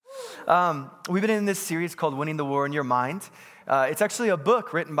We've been in this series called Winning the War in Your Mind. It's actually a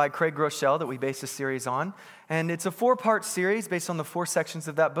book written by Craig Groeschel that we based this series on. And it's a 4-part series based on the 4 sections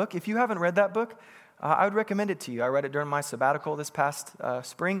of that book. If you haven't read that book, I would recommend it to you. I read it during my sabbatical this past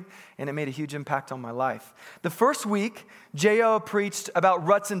spring, and it made a huge impact on my life. The first week, J.O. preached about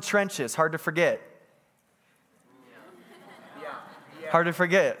ruts and trenches. Hard to forget. Hard to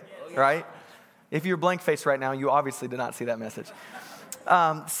forget, right? If you're blank-faced right now, you obviously did not see that message.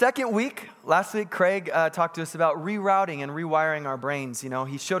 Second week, last week, Craig talked to us about rerouting and rewiring our brains. You know,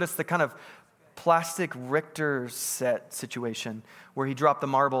 he showed us the kind of plastic Richter set situation where he dropped the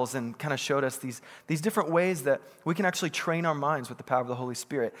marbles and kind of showed us these different ways that we can actually train our minds with the power of the Holy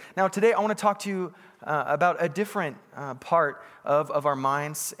Spirit. Now, today, I want to talk to you about a different part of our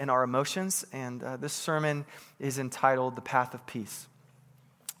minds and our emotions, and this sermon is entitled The Path of Peace.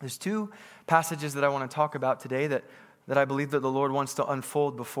 There's 2 passages that I want to talk about today that I believe that the Lord wants to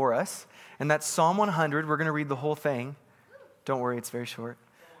unfold before us. And that's Psalm 100. We're going to read the whole thing. Don't worry, it's very short.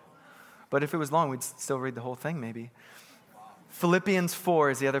 But if it was long, we'd still read the whole thing maybe. Philippians 4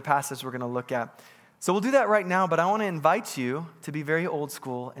 is the other passage we're going to look at. So we'll do that right now, but I want to invite you to be very old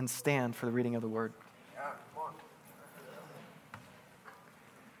school and stand for the reading of the Word.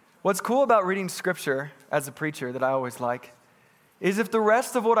 What's cool about reading Scripture as a preacher that I always like is if the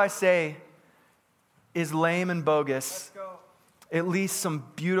rest of what I say is lame and bogus, at least some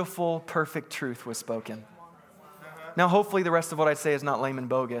beautiful, perfect truth was spoken. Now, hopefully the rest of what I say is not lame and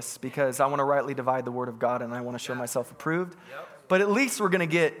bogus because I want to rightly divide the Word of God and I want to show myself approved. But at least we're going to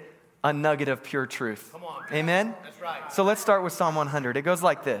get a nugget of pure truth. Amen? That's right. So let's start with Psalm 100. It goes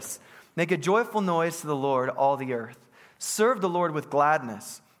like this. Make a joyful noise to the Lord, all the earth. Serve the Lord with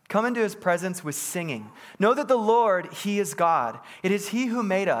gladness. Come into His presence with singing. Know that the Lord, He is God. It is He who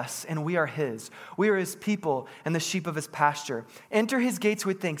made us, and we are His. We are His people and the sheep of His pasture. Enter His gates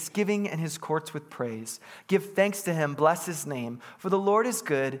with thanksgiving and His courts with praise. Give thanks to Him, bless His name. For the Lord is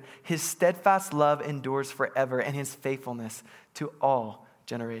good. His steadfast love endures forever, and His faithfulness to all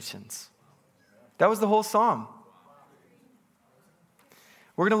generations. That was the whole psalm.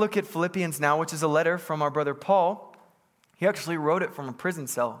 We're going to look at Philippians now, which is a letter from our brother Paul. He actually wrote it from a prison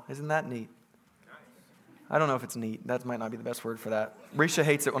cell. Isn't that neat? I don't know if it's neat. That might not be the best word for that. Risha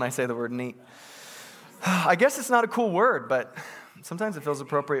hates it when I say the word neat. I guess it's not a cool word, but sometimes it feels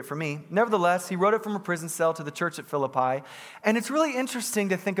appropriate for me. Nevertheless, he wrote it from a prison cell to the church at Philippi. And it's really interesting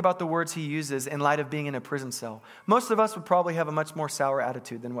to think about the words he uses in light of being in a prison cell. Most of us would probably have a much more sour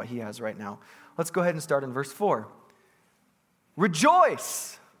attitude than what he has right now. Let's go ahead and start in verse 4.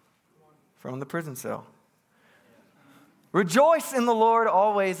 Rejoice from the prison cell. Rejoice in the Lord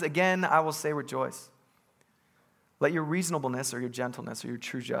always. Again, I will say rejoice. Let your reasonableness or your gentleness or your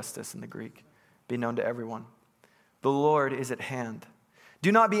true justice in the Greek be known to everyone. The Lord is at hand.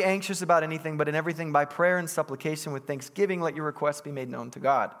 Do not be anxious about anything, but in everything by prayer and supplication with thanksgiving, let your requests be made known to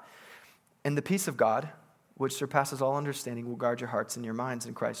God. And the peace of God, which surpasses all understanding, will guard your hearts and your minds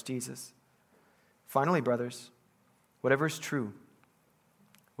in Christ Jesus. Finally, brothers, whatever is true,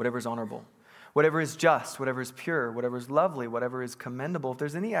 whatever is honorable, whatever is just, whatever is pure, whatever is lovely, whatever is commendable, if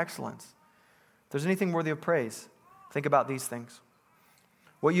there's any excellence, if there's anything worthy of praise, think about these things.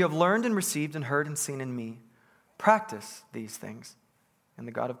 What you have learned and received and heard and seen in me, practice these things, and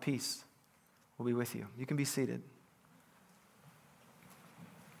the God of peace will be with you. You can be seated.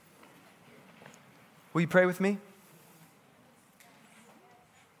 Will you pray with me?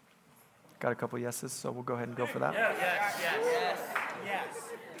 Got a couple yeses, so we'll go ahead and go for that. Yes.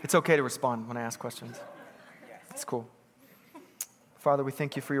 It's okay to respond when I ask questions. It's cool. Father, we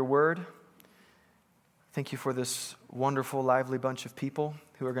thank you for your word. Thank you for this wonderful, lively bunch of people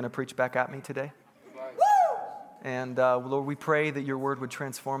who are going to preach back at me today. And Lord, we pray that your word would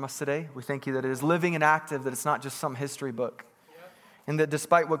transform us today. We thank you that it is living and active, that it's not just some history book. And that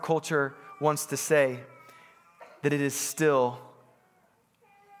despite what culture wants to say, that it is still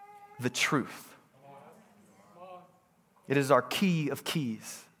the truth. It is our key of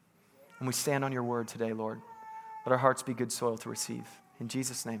keys. And we stand on your word today, Lord. Let our hearts be good soil to receive. In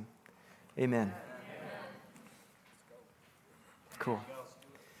Jesus' name, amen. Cool.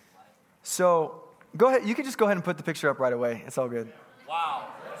 So, go ahead. You can just go ahead and put the picture up right away. It's all good. Wow.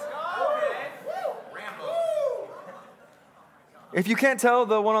 Let's go. Rambo. If you can't tell,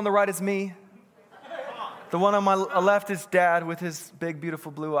 the one on the right is me. The one on my left is Dad with his big,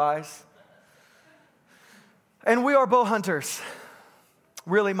 beautiful blue eyes. And we are bow hunters.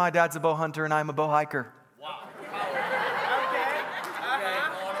 Really, my dad's a bow hunter and I'm a bow hiker. Wow.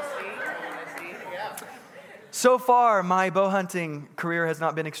 So far, my bow hunting career has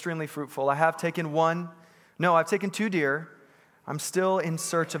not been extremely fruitful. I've taken 2 deer. I'm still in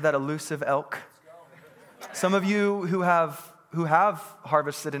search of that elusive elk. Some of you who have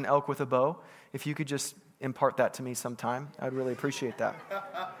harvested an elk with a bow, if you could just impart that to me sometime, I'd really appreciate that.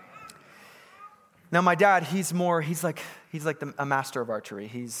 Now, my dad, he's like a master of archery.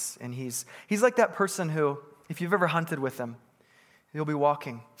 He's like that person who, if you've ever hunted with him, he'll be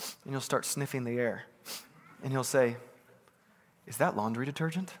walking and he'll start sniffing the air. And he'll say, "Is that laundry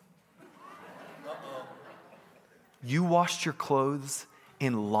detergent? You washed your clothes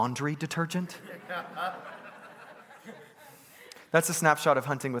in laundry detergent?" That's a snapshot of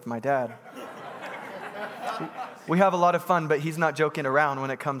hunting with my dad. We have a lot of fun, but he's not joking around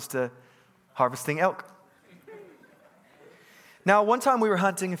when it comes to harvesting elk. Now, one time we were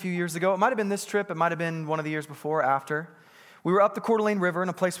hunting a few years ago. It might have been this trip. It might have been one of the years before or after. We were up the Coeur d'Alene River in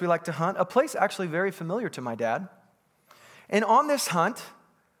a place we like to hunt, a place actually very familiar to my dad. And on this hunt,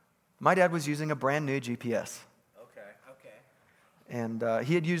 my dad was using a brand new GPS. Okay. And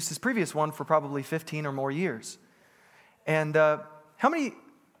he had used his previous one for probably 15 or more years. And how many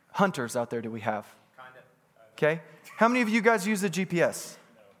hunters out there do we have? Kind of. Okay. How many of you guys use the GPS?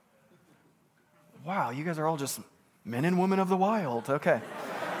 Wow, you guys are all just men and women of the wild. Okay.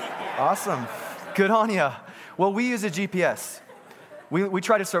 Awesome. Good on you. Well, we use a GPS. We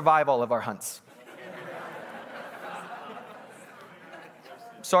try to survive all of our hunts.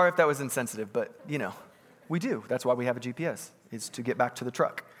 Sorry if that was insensitive, but, we do. That's why we have a GPS, is to get back to the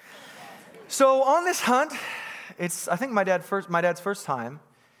truck. So on this hunt, it's, I think, my dad's first time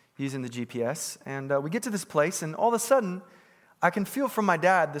using the GPS. And we get to this place, and all of a sudden, I can feel from my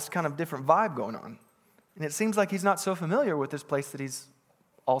dad this kind of different vibe going on. And it seems like he's not so familiar with this place that he's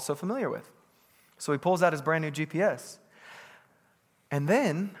also familiar with. So he pulls out his brand new GPS. And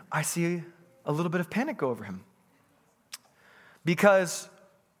then I see a little bit of panic go over him. Because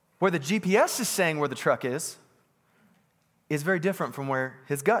where the GPS is saying where the truck is very different from where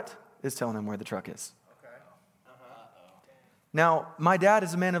his gut is telling him where the truck is. Okay. Now, my dad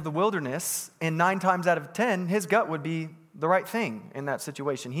is a man of the wilderness, and 9 times out of 10, his gut would be the right thing in that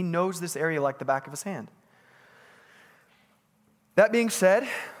situation. He knows this area like the back of his hand. That being said,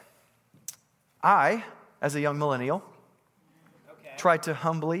 I, as a young millennial, tried to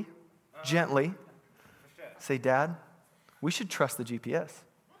humbly, gently say, "Dad, we should trust the GPS."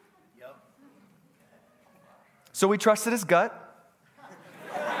 Yep. So we trusted his gut.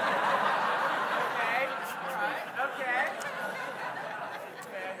 Okay.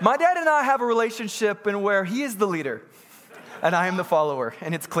 My dad and I have a relationship in where he is the leader and I am the follower,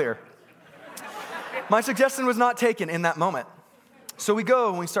 and it's clear. My suggestion was not taken in that moment. So we go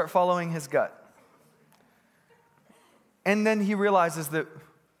and we start following his gut. And then he realizes that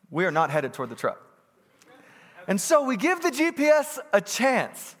we are not headed toward the truck. And so we give the GPS a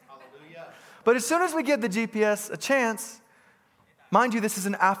chance. Hallelujah. But as soon as we give the GPS a chance, mind you, this is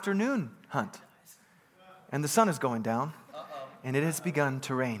an afternoon hunt. And the sun is going down. And it has begun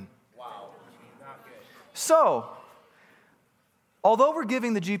to rain. Wow. Not good. So, although we're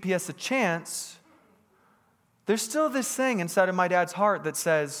giving the GPS a chance, there's still this thing inside of my dad's heart that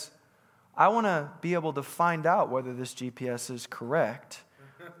says, I want to be able to find out whether this GPS is correct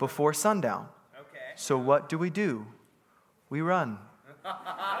before sundown. Okay. So what do? We run.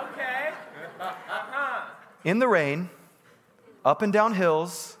 Okay. In the rain, up and down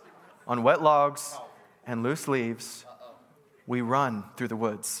hills, on wet logs and loose leaves, we run through the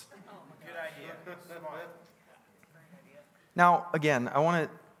woods. Good idea. Smart. Now, again, I want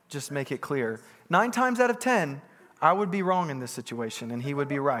to just make it clear. 9 times out of 10, I would be wrong in this situation, and he would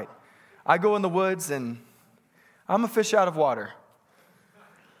be right. I go in the woods, and I'm a fish out of water.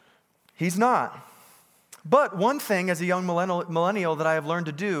 He's not. But one thing as a young millennial that I have learned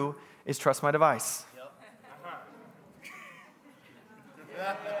to do is trust my device.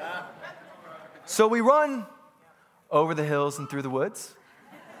 So we run over the hills and through the woods.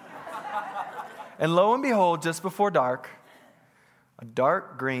 And lo and behold, just before dark, a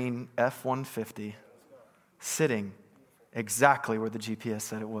dark green F-150 sitting exactly where the GPS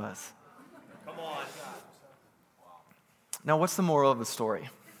said it was. Come on. Now, what's the moral of the story?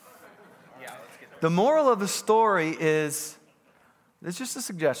 Yeah, let's get The moral of the story is, it's just a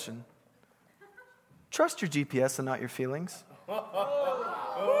suggestion. Trust your GPS and not your feelings. Okay.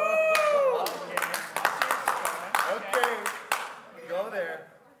 Go there.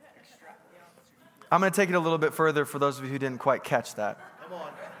 I'm going to take it a little bit further for those of you who didn't quite catch that. Come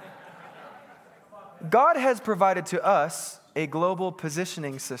on. God has provided to us a global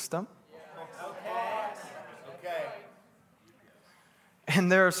positioning system, Okay.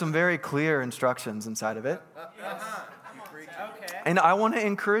 and there are some very clear instructions inside of it. You preach. Okay. And I want to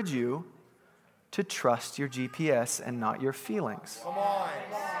encourage you to trust your GPS and not your feelings. Come on.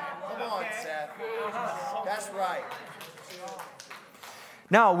 Come on, Seth. That's right.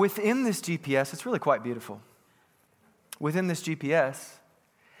 Now, within this GPS, it's really quite beautiful. Within this GPS,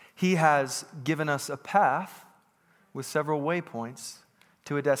 he has given us a path with several waypoints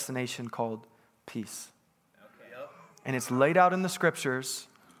to a destination called peace. Okay. Yep. And it's laid out in the scriptures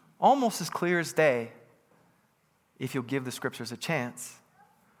almost as clear as day if you'll give the scriptures a chance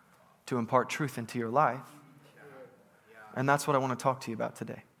to impart truth into your life. And that's what I want to talk to you about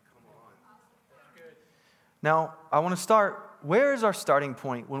today. Now, I want to start, where is our starting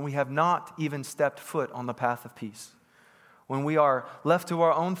point when we have not even stepped foot on the path of peace? When we are left to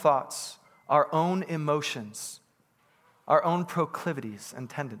our own thoughts, our own emotions, our own proclivities and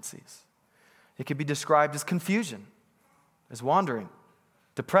tendencies. It could be described as confusion, as wandering,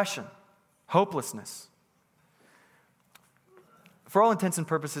 depression, hopelessness. For all intents and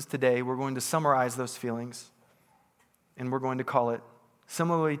purposes today, we're going to summarize those feelings, and we're going to call it,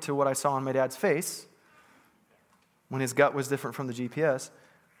 similarly to what I saw on my dad's face, when his gut was different from the GPS,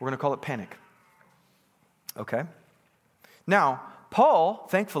 we're going to call it panic. Okay? Now, Paul,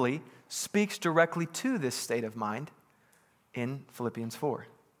 thankfully, speaks directly to this state of mind in Philippians 4.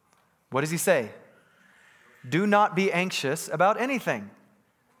 What does he say? Do not be anxious about anything.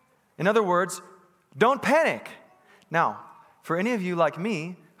 In other words, don't panic. Now, for any of you like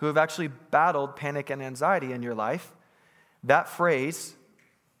me who have actually battled panic and anxiety in your life, that phrase,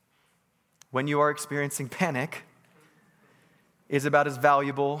 when you are experiencing panic, is about as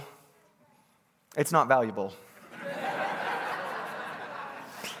valuable. It's not valuable.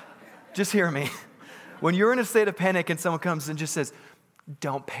 Just hear me. When you're in a state of panic and someone comes and just says,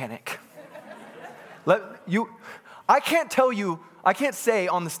 don't panic. I can't say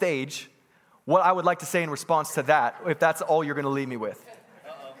on the stage what I would like to say in response to that if that's all you're going to leave me with.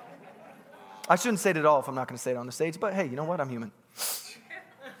 I shouldn't say it at all if I'm not going to say it on the stage, but hey, you know what? I'm human.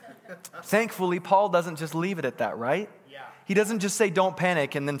 Thankfully, Paul doesn't just leave it at that, right? Yeah. He doesn't just say don't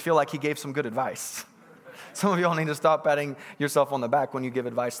panic and then feel like he gave some good advice. Some of y'all need to stop patting yourself on the back when you give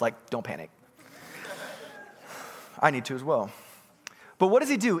advice like don't panic. I need to as well. But what does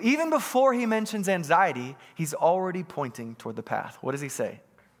he do? Even before he mentions anxiety, he's already pointing toward the path. What does he say?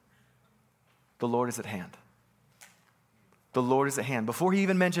 The Lord is at hand. The Lord is at hand. Before he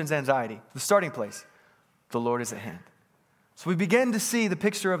even mentions anxiety, the starting place, the Lord is at hand. So we begin to see the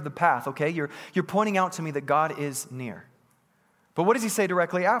picture of the path, okay? You're pointing out to me that God is near. But what does he say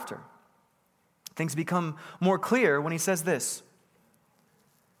directly after? Things become more clear when he says this.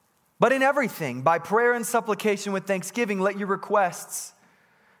 But in everything, by prayer and supplication with thanksgiving, let your requests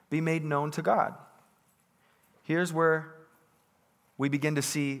be made known to God. Here's where we begin to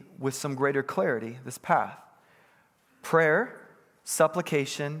see with some greater clarity this path. Prayer,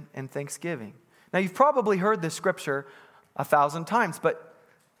 supplication, and thanksgiving. Now, you've probably heard this scripture 1,000 times, but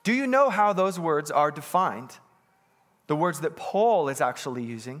do you know how those words are defined? The words that Paul is actually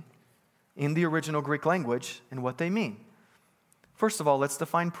using in the original Greek language and what they mean. First of all, let's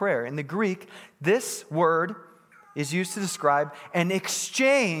define prayer. In the Greek, this word is used to describe an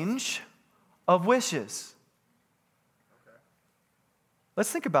exchange of wishes. Okay.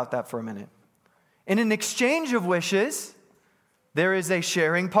 Let's think about that for a minute. In an exchange of wishes, there is a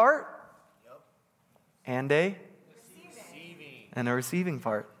sharing part and a receiving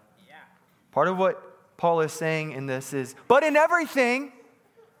part. Yeah. Part of what Paul is saying in this is, but in everything,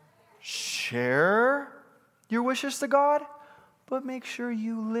 share your wishes to God, but make sure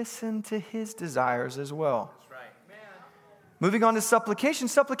you listen to his desires as well. That's right. Man. Moving on to supplication.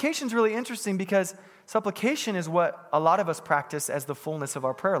 Supplication is really interesting because supplication is what a lot of us practice as the fullness of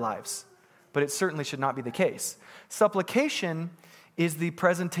our prayer lives, but it certainly should not be the case. Supplication is the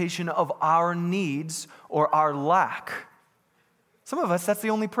presentation of our needs or our lack. Some of us, that's the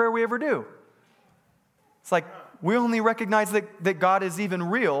only prayer we ever do. It's like we only recognize that God is even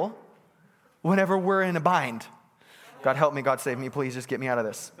real whenever we're in a bind. God help me, God save me, please just get me out of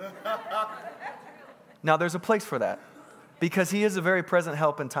this. Now there's a place for that because he is a very present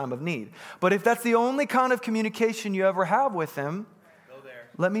help in time of need. But if that's the only kind of communication you ever have with him,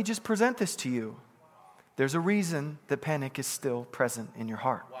 let me just present this to you. There's a reason that panic is still present in your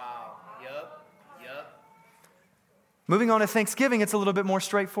heart. Wow. Yep. Moving on to thanksgiving, it's a little bit more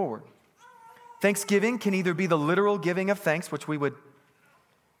straightforward. Thanksgiving can either be the literal giving of thanks, which we would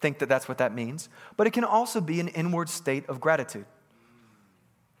think that that's what that means, but it can also be an inward state of gratitude.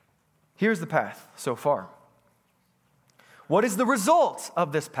 Here's the path so far. What is the result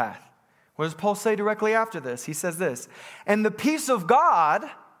of this path? What does Paul say directly after this? He says this, and the peace of God,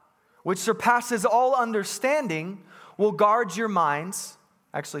 which surpasses all understanding, will guard your minds.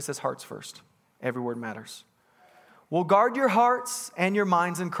 Actually, it says hearts first. Every word matters. Will guard your hearts and your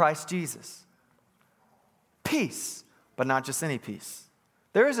minds in Christ Jesus. Peace, but not just any peace.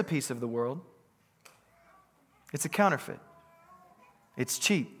 There is a peace of the world. It's a counterfeit. It's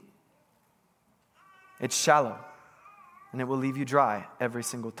cheap. It's shallow. And it will leave you dry every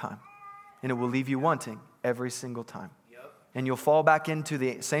single time. And it will leave you wanting every single time. And you'll fall back into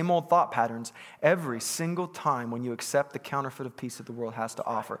the same old thought patterns every single time when you accept the counterfeit of peace that the world has to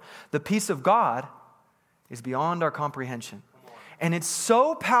offer. The peace of God is beyond our comprehension. And it's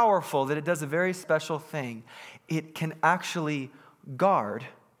so powerful that it does a very special thing. It can actually guard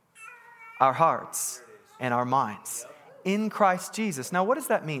our hearts and our minds in Christ Jesus. Now, what does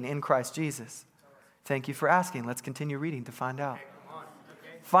that mean, in Christ Jesus? Thank you for asking. Let's continue reading to find out.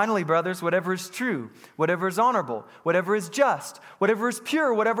 Finally, brothers, whatever is true, whatever is honorable, whatever is just, whatever is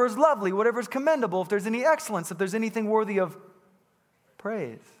pure, whatever is lovely, whatever is commendable, if there's any excellence, if there's anything worthy of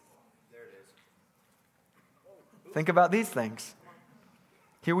praise. There it is. Think about these things.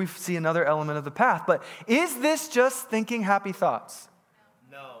 Here we see another element of the path. But is this just thinking happy thoughts?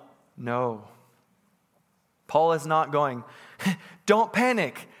 No. No. Paul is not going, don't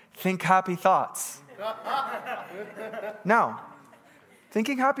panic, think happy thoughts. No.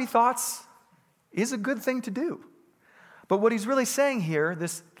 Thinking happy thoughts is a good thing to do. But what he's really saying here,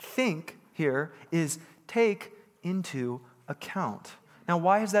 this think here, is take into account. Now,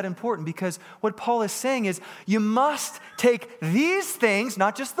 why is that important? Because what Paul is saying is you must take these things,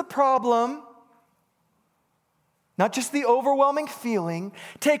 not just the problem, not just the overwhelming feeling,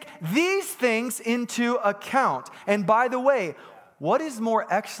 take these things into account. And by the way, what is more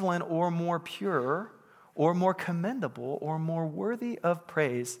excellent or more pure or more commendable or more worthy of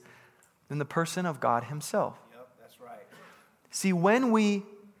praise than the person of God himself? Yep, that's right. See, when we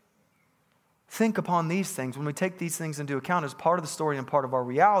think upon these things, when we take these things into account as part of the story and part of our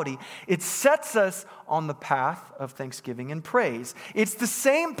reality, it sets us on the path of thanksgiving and praise. It's the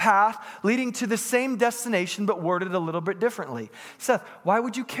same path leading to the same destination, but worded a little bit differently. Seth, why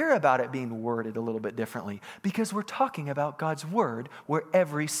would you care about it being worded a little bit differently? Because we're talking about God's word where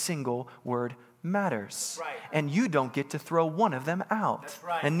every single word matters. Right. And you don't get to throw one of them out. That's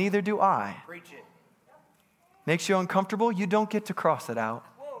right. And neither do I. Preach it. Makes you uncomfortable? You don't get to cross it out.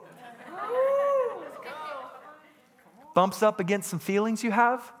 Bumps up against some feelings you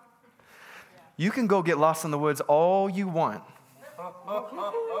have? You can go get lost in the woods all you want.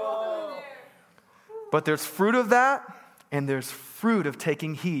 But there's fruit of that, and there's fruit of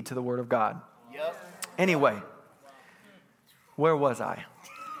taking heed to the word of God. Yep. Anyway, where was I?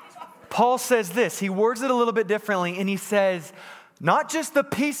 Paul says this. He words it a little bit differently, and he says, not just the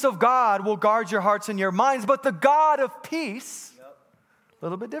peace of God will guard your hearts and your minds, but the God of peace, a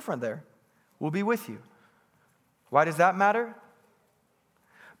little bit different there, will be with you. Why does that matter?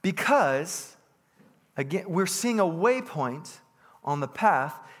 Because, again, we're seeing a waypoint on the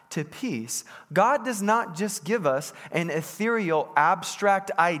path to peace. God does not just give us an ethereal,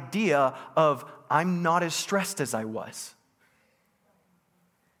 abstract idea of, I'm not as stressed as I was.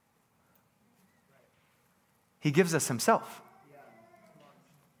 He gives us himself.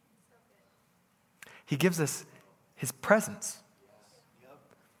 He gives us his presence.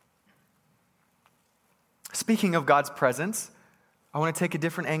 Speaking of God's presence, I want to take a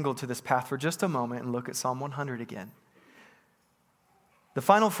different angle to this path for just a moment and look at Psalm 100 again. The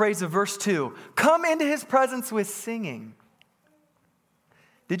final phrase of verse 2, come into his presence with singing.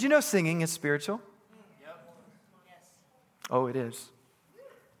 Did you know singing is spiritual? Yep. Yes. Oh, it is.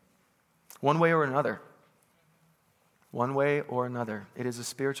 One way or another. One way or another. It is a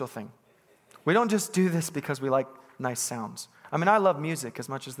spiritual thing. We don't just do this because we like nice sounds. I mean, I love music as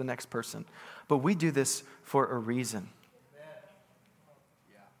much as the next person, but we do this for a reason.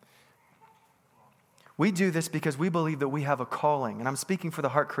 We do this because we believe that we have a calling, and I'm speaking for the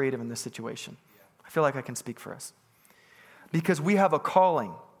Heart Creative in this situation. I feel like I can speak for us. Because we have a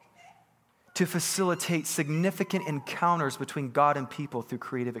calling to facilitate significant encounters between God and people through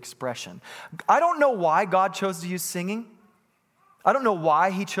creative expression. I don't know why God chose to use singing. I don't know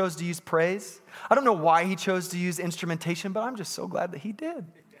why he chose to use praise. I don't know why he chose to use instrumentation, but I'm just so glad that he did.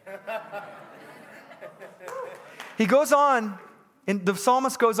 He goes on, and the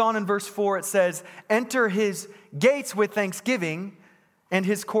psalmist goes on in verse 4, it says, enter his gates with thanksgiving and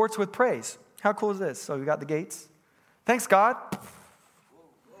his courts with praise. How cool is this? So we got the gates. Thanks, God.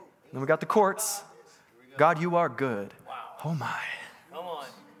 Then we got the courts. God, you are good. Wow. Oh my. Come on.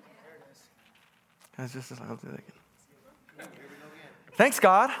 That's just, I'll do that again. Thanks,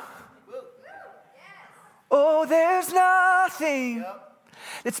 God. Oh, there's nothing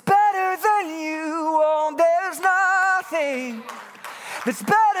that's better than you. Oh, there's nothing that's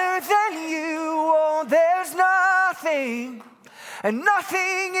better than you. Oh, there's nothing, and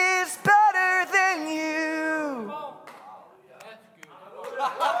nothing is better than you.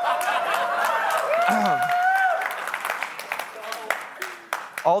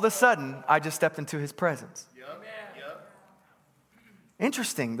 All of a sudden, I just stepped into his presence.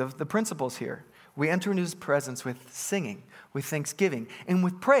 Interesting, the principles here. We enter into his presence with singing, with thanksgiving, and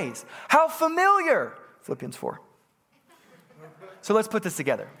with praise. How familiar! Philippians 4. So let's put this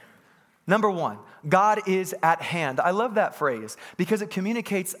together. Number one, God is at hand. I love that phrase because it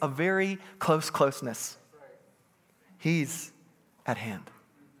communicates a very closeness. He's at hand.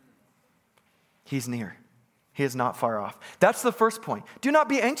 He's near. He is not far off. That's the first point. Do not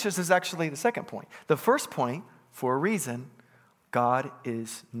be anxious is actually the second point. The first point, for a reason, God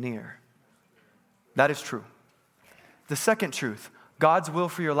is near. That is true. The second truth, God's will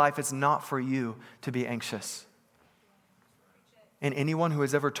for your life is not for you to be anxious. And anyone who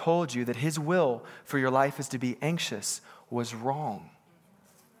has ever told you that his will for your life is to be anxious was wrong.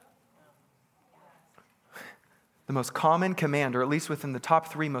 The most common command, or at least within the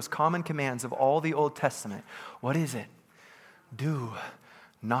top 3 most common commands of all the Old Testament, what is it? Do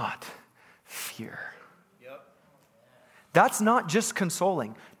not fear. That's not just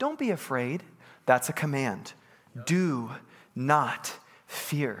consoling. Don't be afraid. That's a command. Do not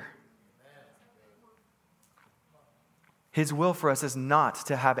fear. His will for us is not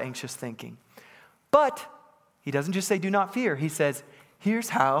to have anxious thinking. But he doesn't just say do not fear. He says, here's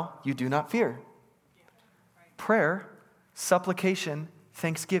how you do not fear. Prayer, supplication,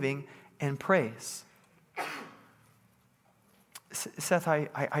 thanksgiving, and praise. Seth,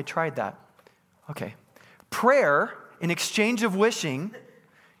 I tried that. Okay. Prayer, in exchange of wishing,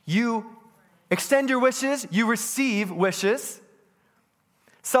 you extend your wishes, you receive wishes.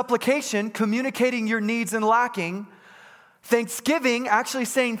 Supplication, communicating your needs and lacking. Thanksgiving, actually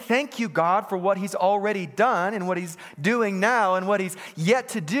saying thank you, God, for what he's already done and what he's doing now and what he's yet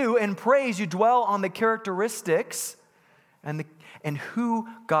to do. And praise, you dwell on the characteristics and who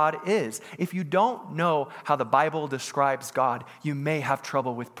God is. If you don't know how the Bible describes God, you may have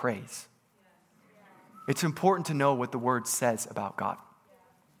trouble with praise. It's important to know what the Word says about God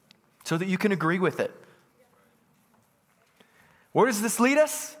so that you can agree with it. Where does this lead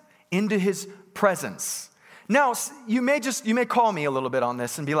us? Into his presence. Now, you may call me a little bit on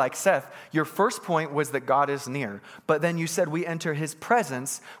this and be like, Seth, your first point was that God is near. But then you said we enter his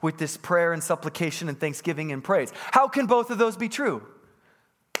presence with this prayer and supplication and thanksgiving and praise. How can both of those be true?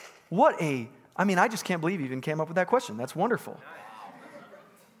 I just can't believe you even came up with that question. That's wonderful.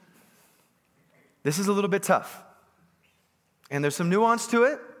 This is a little bit tough. And there's some nuance to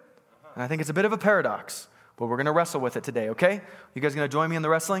it. And I think it's a bit of a paradox. But we're going to wrestle with it today, okay? You guys going to join me in the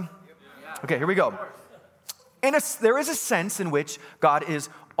wrestling? Okay, here we go. There is a sense in which God is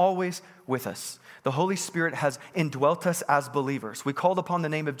always with us. The Holy Spirit has indwelt us as believers. We called upon the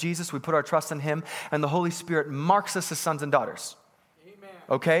name of Jesus, we put our trust in him, and the Holy Spirit marks us as sons and daughters. Amen.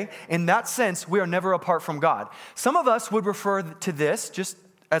 Okay? In that sense, we are never apart from God. Some of us would refer to this, just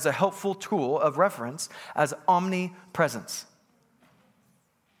as a helpful tool of reference, as omnipresence.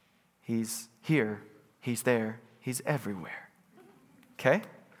 He's here, he's there, he's everywhere. Okay?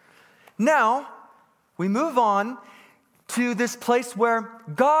 Now, we move on to this place where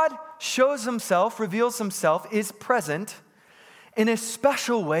God shows himself, reveals himself, is present in a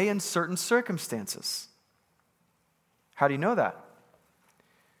special way in certain circumstances. How do you know that?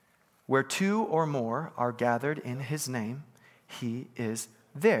 Where 2 or more are gathered in his name, he is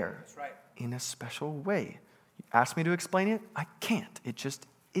there. That's right. In a special way. You ask me to explain it? I can't. It just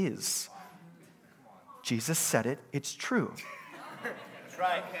is. Jesus said it. It's true. That's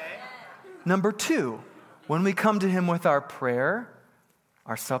right. Okay. Number 2, when we come to him with our prayer,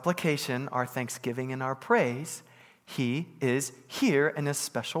 our supplication, our thanksgiving, and our praise, he is here in a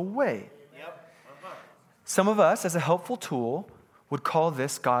special way. Yep. Some of us, as a helpful tool, would call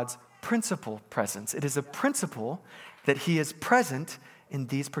this God's principal presence. It is a principle that he is present in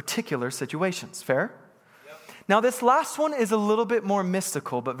these particular situations. Fair? Yep. Now, this last one is a little bit more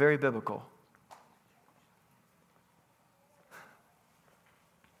mystical, but very biblical.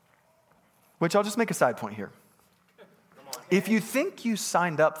 Which I'll just make a side point here. If you think you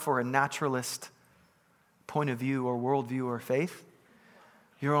signed up for a naturalist point of view or worldview or faith,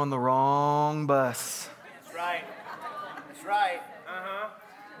 you're on the wrong bus. That's right. That's right. Uh-huh.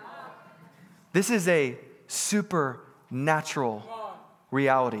 This is a supernatural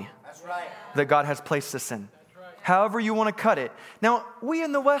reality. That's right. That God has placed us in. However you want to cut it. Now, we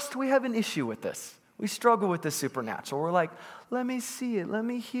in the West, we have an issue with this. We struggle with the supernatural. We're like, let me see it, let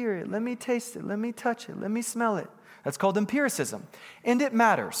me hear it, let me taste it, let me touch it, let me smell it. That's called empiricism. And it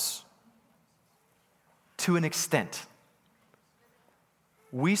matters to an extent.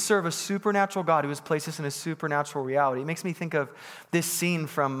 We serve a supernatural God who has placed us in a supernatural reality. It makes me think of this scene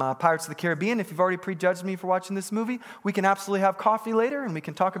from Pirates of the Caribbean. If you've already prejudged me for watching this movie, we can absolutely have coffee later and we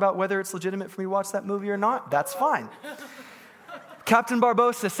can talk about whether it's legitimate for me to watch that movie or not. That's fine. Captain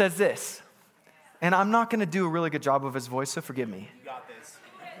Barbossa says this, and I'm not going to do a really good job of his voice, so forgive me. You got this.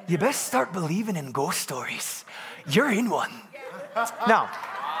 You best start believing in ghost stories. You're in one. Now,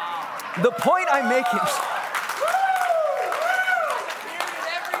 the point I'm making...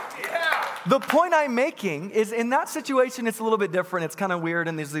 The point I'm making is in that situation, it's a little bit different. It's kind of weird,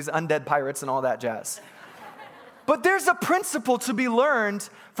 and there's these undead pirates and all that jazz. But there's a principle to be learned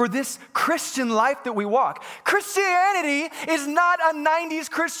for this Christian life that we walk. Christianity is not a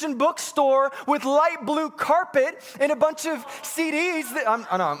 90s Christian bookstore with light blue carpet and a bunch of CDs.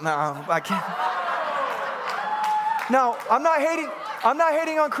 I can't. Now, I'm not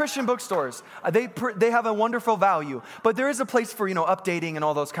hating on Christian bookstores. They have a wonderful value, but there is a place for, updating and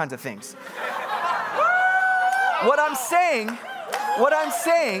all those kinds of things. What I'm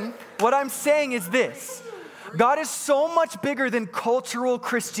saying is this. God is so much bigger than cultural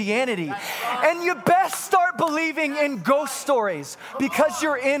Christianity. And you best start believing in ghost stories because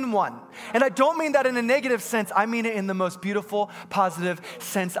you're in one. And I don't mean that in a negative sense. I mean it in the most beautiful, positive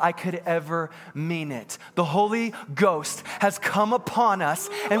sense I could ever mean it. The Holy Ghost has come upon us,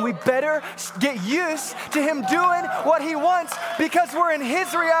 and we better get used to him doing what he wants because we're in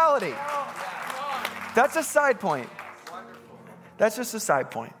his reality. That's a side point. That's just a side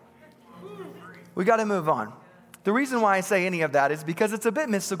point. We got to move on. The reason why I say any of that is because it's a bit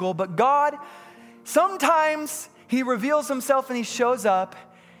mystical, but God, sometimes he reveals himself and he shows up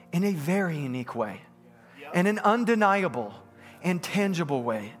in a very unique way, in an undeniable and tangible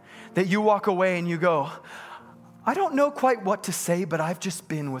way that you walk away and you go, I don't know quite what to say, but I've just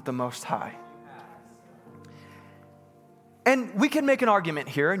been with the Most High. And we can make an argument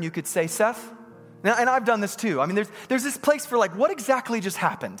here, and you could say, Seth, now, and I've done this too. I mean, there's this place for what exactly just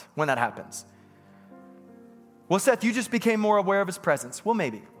happened when that happens? Well, Seth, you just became more aware of his presence. Well,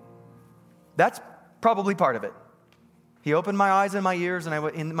 maybe. That's probably part of it. He opened my eyes and my ears and I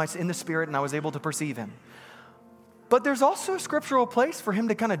was in the spirit, and I was able to perceive him. But there's also a scriptural place for him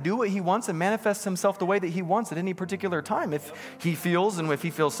to kind of do what he wants and manifest himself the way that he wants at any particular time. If he feels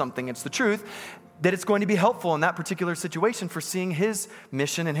something, it's the truth, that it's going to be helpful in that particular situation for seeing his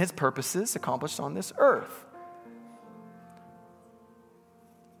mission and his purposes accomplished on this earth.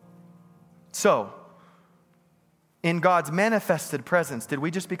 So, in God's manifested presence, did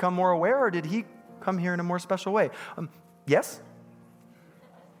we just become more aware, or did he come here in a more special way? Yes?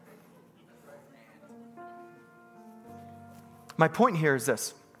 My point here is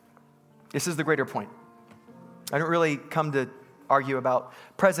this. This is the greater point. I don't really come to argue about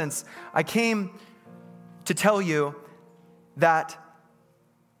presence. I came to tell you that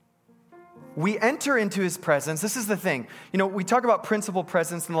we enter into his presence. This is the thing. We talk about principal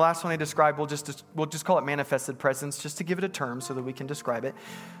presence, and the last one I described, we'll just call it manifested presence, just to give it a term so that we can describe it.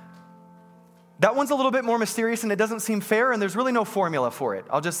 That one's a little bit more mysterious, and it doesn't seem fair, and there's really no formula for it.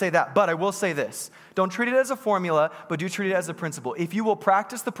 I'll just say that. But I will say this. Don't treat it as a formula, but do treat it as a principle. If you will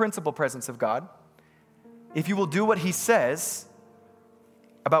practice the principal presence of God, if you will do what he says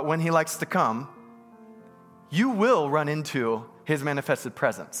about when he likes to come, you will run into his manifested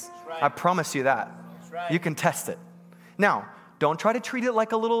presence. I promise you that. You can test it. Now, don't try to treat it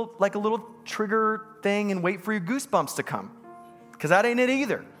like a little trigger thing and wait for your goosebumps to come, because that ain't it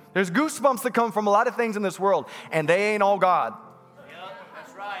either. There's goosebumps that come from a lot of things in this world, and they ain't all God. Yep,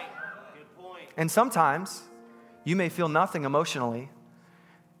 that's right. Good point. And sometimes you may feel nothing emotionally.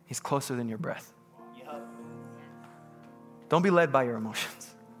 He's closer than your breath. Yep. Don't be led by your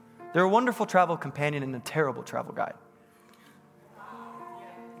emotions. They're a wonderful travel companion and a terrible travel guide.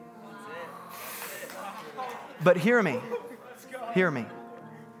 But hear me.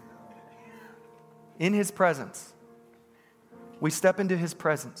 In his presence, we step into his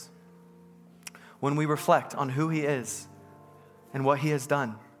presence when we reflect on who he is and what he has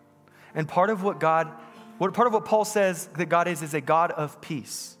done. And part of what Paul says that God is a God of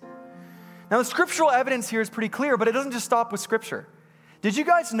peace. Now, the scriptural evidence here is pretty clear, but it doesn't just stop with scripture. Did you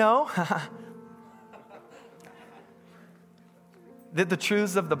guys know that the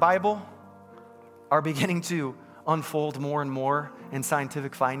truths of the Bible are beginning to unfold more and more in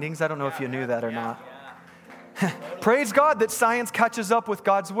scientific findings? I don't know if you knew that or not. Praise God that science catches up with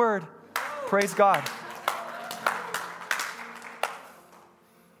God's word. Praise God.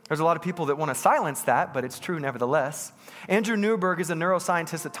 There's a lot of people that want to silence that, but it's true nevertheless. Andrew Newberg is a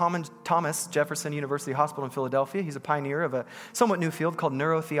neuroscientist at Thomas Jefferson University Hospital in Philadelphia. He's a pioneer of a somewhat new field called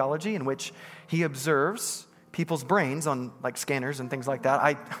neurotheology, in which he observes people's brains on like scanners and things like that.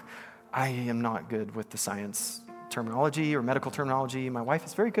 I am not good with the science terminology or medical terminology. My wife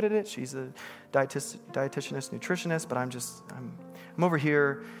is very good at it. She's a dietitianist, nutritionist, but I'm over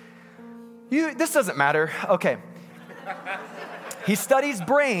here. This doesn't matter. Okay. He studies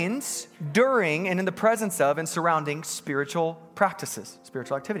brains during and in the presence of and surrounding spiritual practices,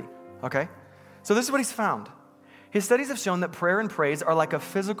 spiritual activity, okay? So this is what he's found. His studies have shown that prayer and praise are like a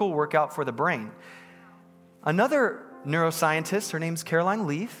physical workout for the brain. Another neuroscientist, her name's Caroline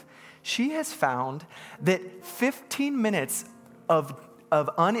Leaf, she has found that 15 minutes of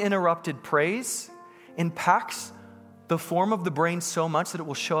uninterrupted praise impacts the form of the brain so much that it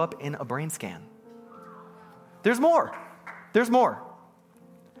will show up in a brain scan. There's more.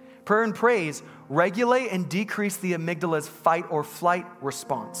 Prayer and praise regulate and decrease the amygdala's fight or flight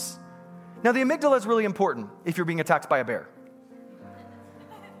response. Now, the amygdala is really important if you're being attacked by a bear.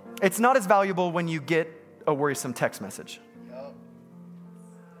 It's not as valuable when you get a worrisome text message.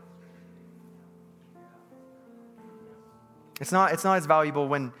 It's not as valuable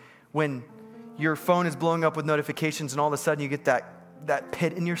when your phone is blowing up with notifications and all of a sudden you get that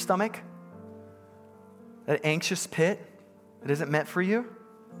pit in your stomach, that anxious pit that isn't meant for you.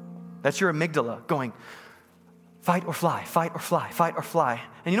 That's your amygdala going, fight or fly, fight or fly, fight or fly.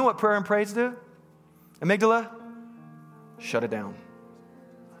 And you know what prayer and praise do? Amygdala, shut it down.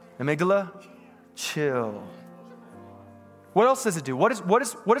 Amygdala, chill. What else does it do? What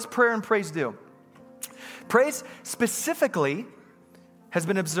does prayer and praise do? Praise specifically has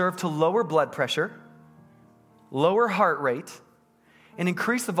been observed to lower blood pressure, lower heart rate, and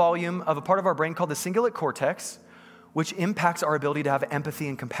increase the volume of a part of our brain called the cingulate cortex, which impacts our ability to have empathy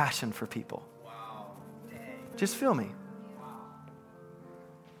and compassion for people. Wow. Dang. Just feel me. Wow.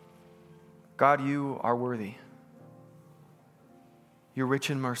 God, you are worthy. You're rich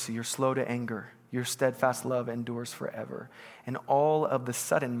in mercy. You're slow to anger. Your steadfast love endures forever. And all of the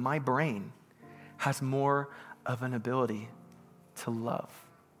sudden, my brain has more of an ability to love.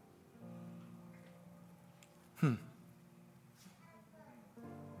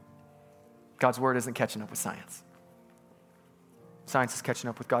 God's word isn't catching up with science. Science is catching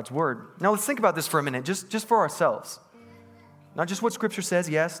up with God's word. Now let's think about this for a minute, just for ourselves. Not just what Scripture says,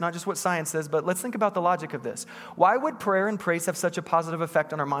 yes, not just what science says, but let's think about the logic of this. Why would prayer and praise have such a positive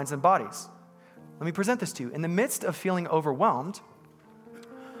effect on our minds and bodies? Let me present this to you. In the midst of feeling overwhelmed,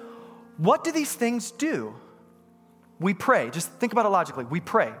 what do these things do? We pray. Just think about it logically. We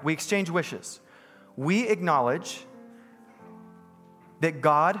pray. We exchange wishes. We acknowledge that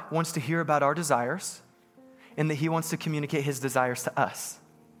God wants to hear about our desires and that he wants to communicate his desires to us.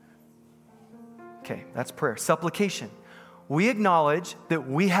 Okay, that's prayer. Supplication. We acknowledge that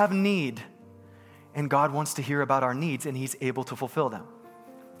we have need and God wants to hear about our needs and he's able to fulfill them.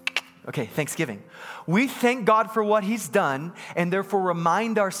 Okay, thanksgiving. We thank God for what he's done and therefore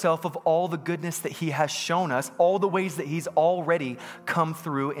remind ourselves of all the goodness that he has shown us, all the ways that he's already come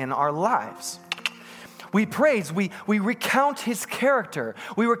through in our lives. We praise, we recount his character.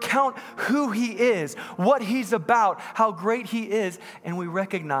 We recount who he is, what he's about, how great he is, and we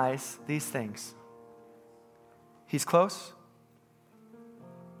recognize these things. He's close.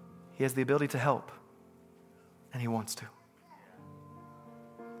 He has the ability to help, and he wants to.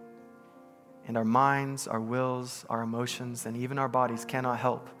 And our minds, our wills, our emotions, and even our bodies cannot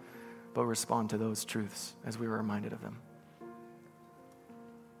help but respond to those truths as we were reminded of them.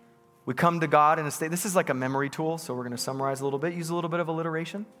 We come to God in a state, this is like a memory tool, so we're going to summarize a little bit, use a little bit of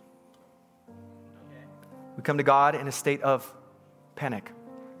alliteration. Okay. We come to God in a state of panic.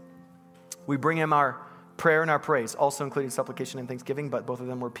 We bring him our prayer and our praise, also including supplication and thanksgiving, but both of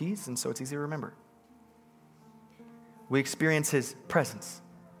them were P's, and so it's easy to remember. We experience his presence,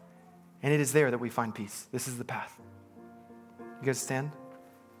 and it is there that we find peace. This is the path. You guys stand,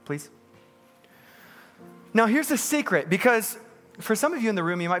 please? Now here's the secret, because for some of you in the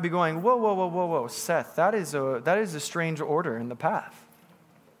room, you might be going, whoa, Seth, that is a strange order in the path.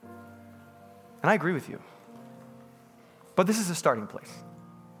 And I agree with you. But this is a starting place.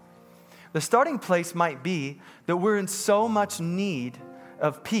 The starting place might be that we're in so much need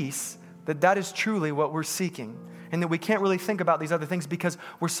of peace that is truly what we're seeking. And that we can't really think about these other things because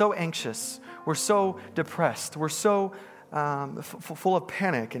we're so anxious, we're so depressed, we're so full of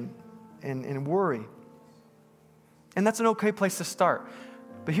panic and worry. And that's an okay place to start.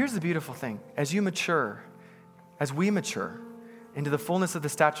 But here's the beautiful thing. As you mature, as we mature into the fullness of the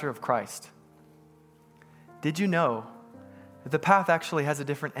stature of Christ, did you know The path actually has a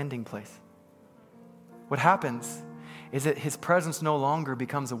different ending place. What happens is that his presence no longer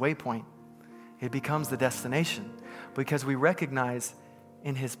becomes a waypoint. It becomes the destination because we recognize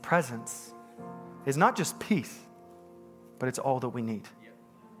in his presence is not just peace, but it's all that we need.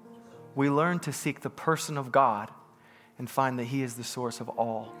 We learn to seek the person of God and find that he is the source of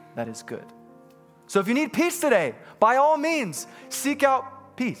all that is good. So if you need peace today, by all means, seek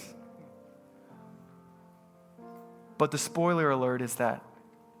out peace. But the spoiler alert is that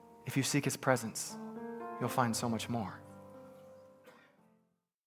if you seek his presence, you'll find so much more.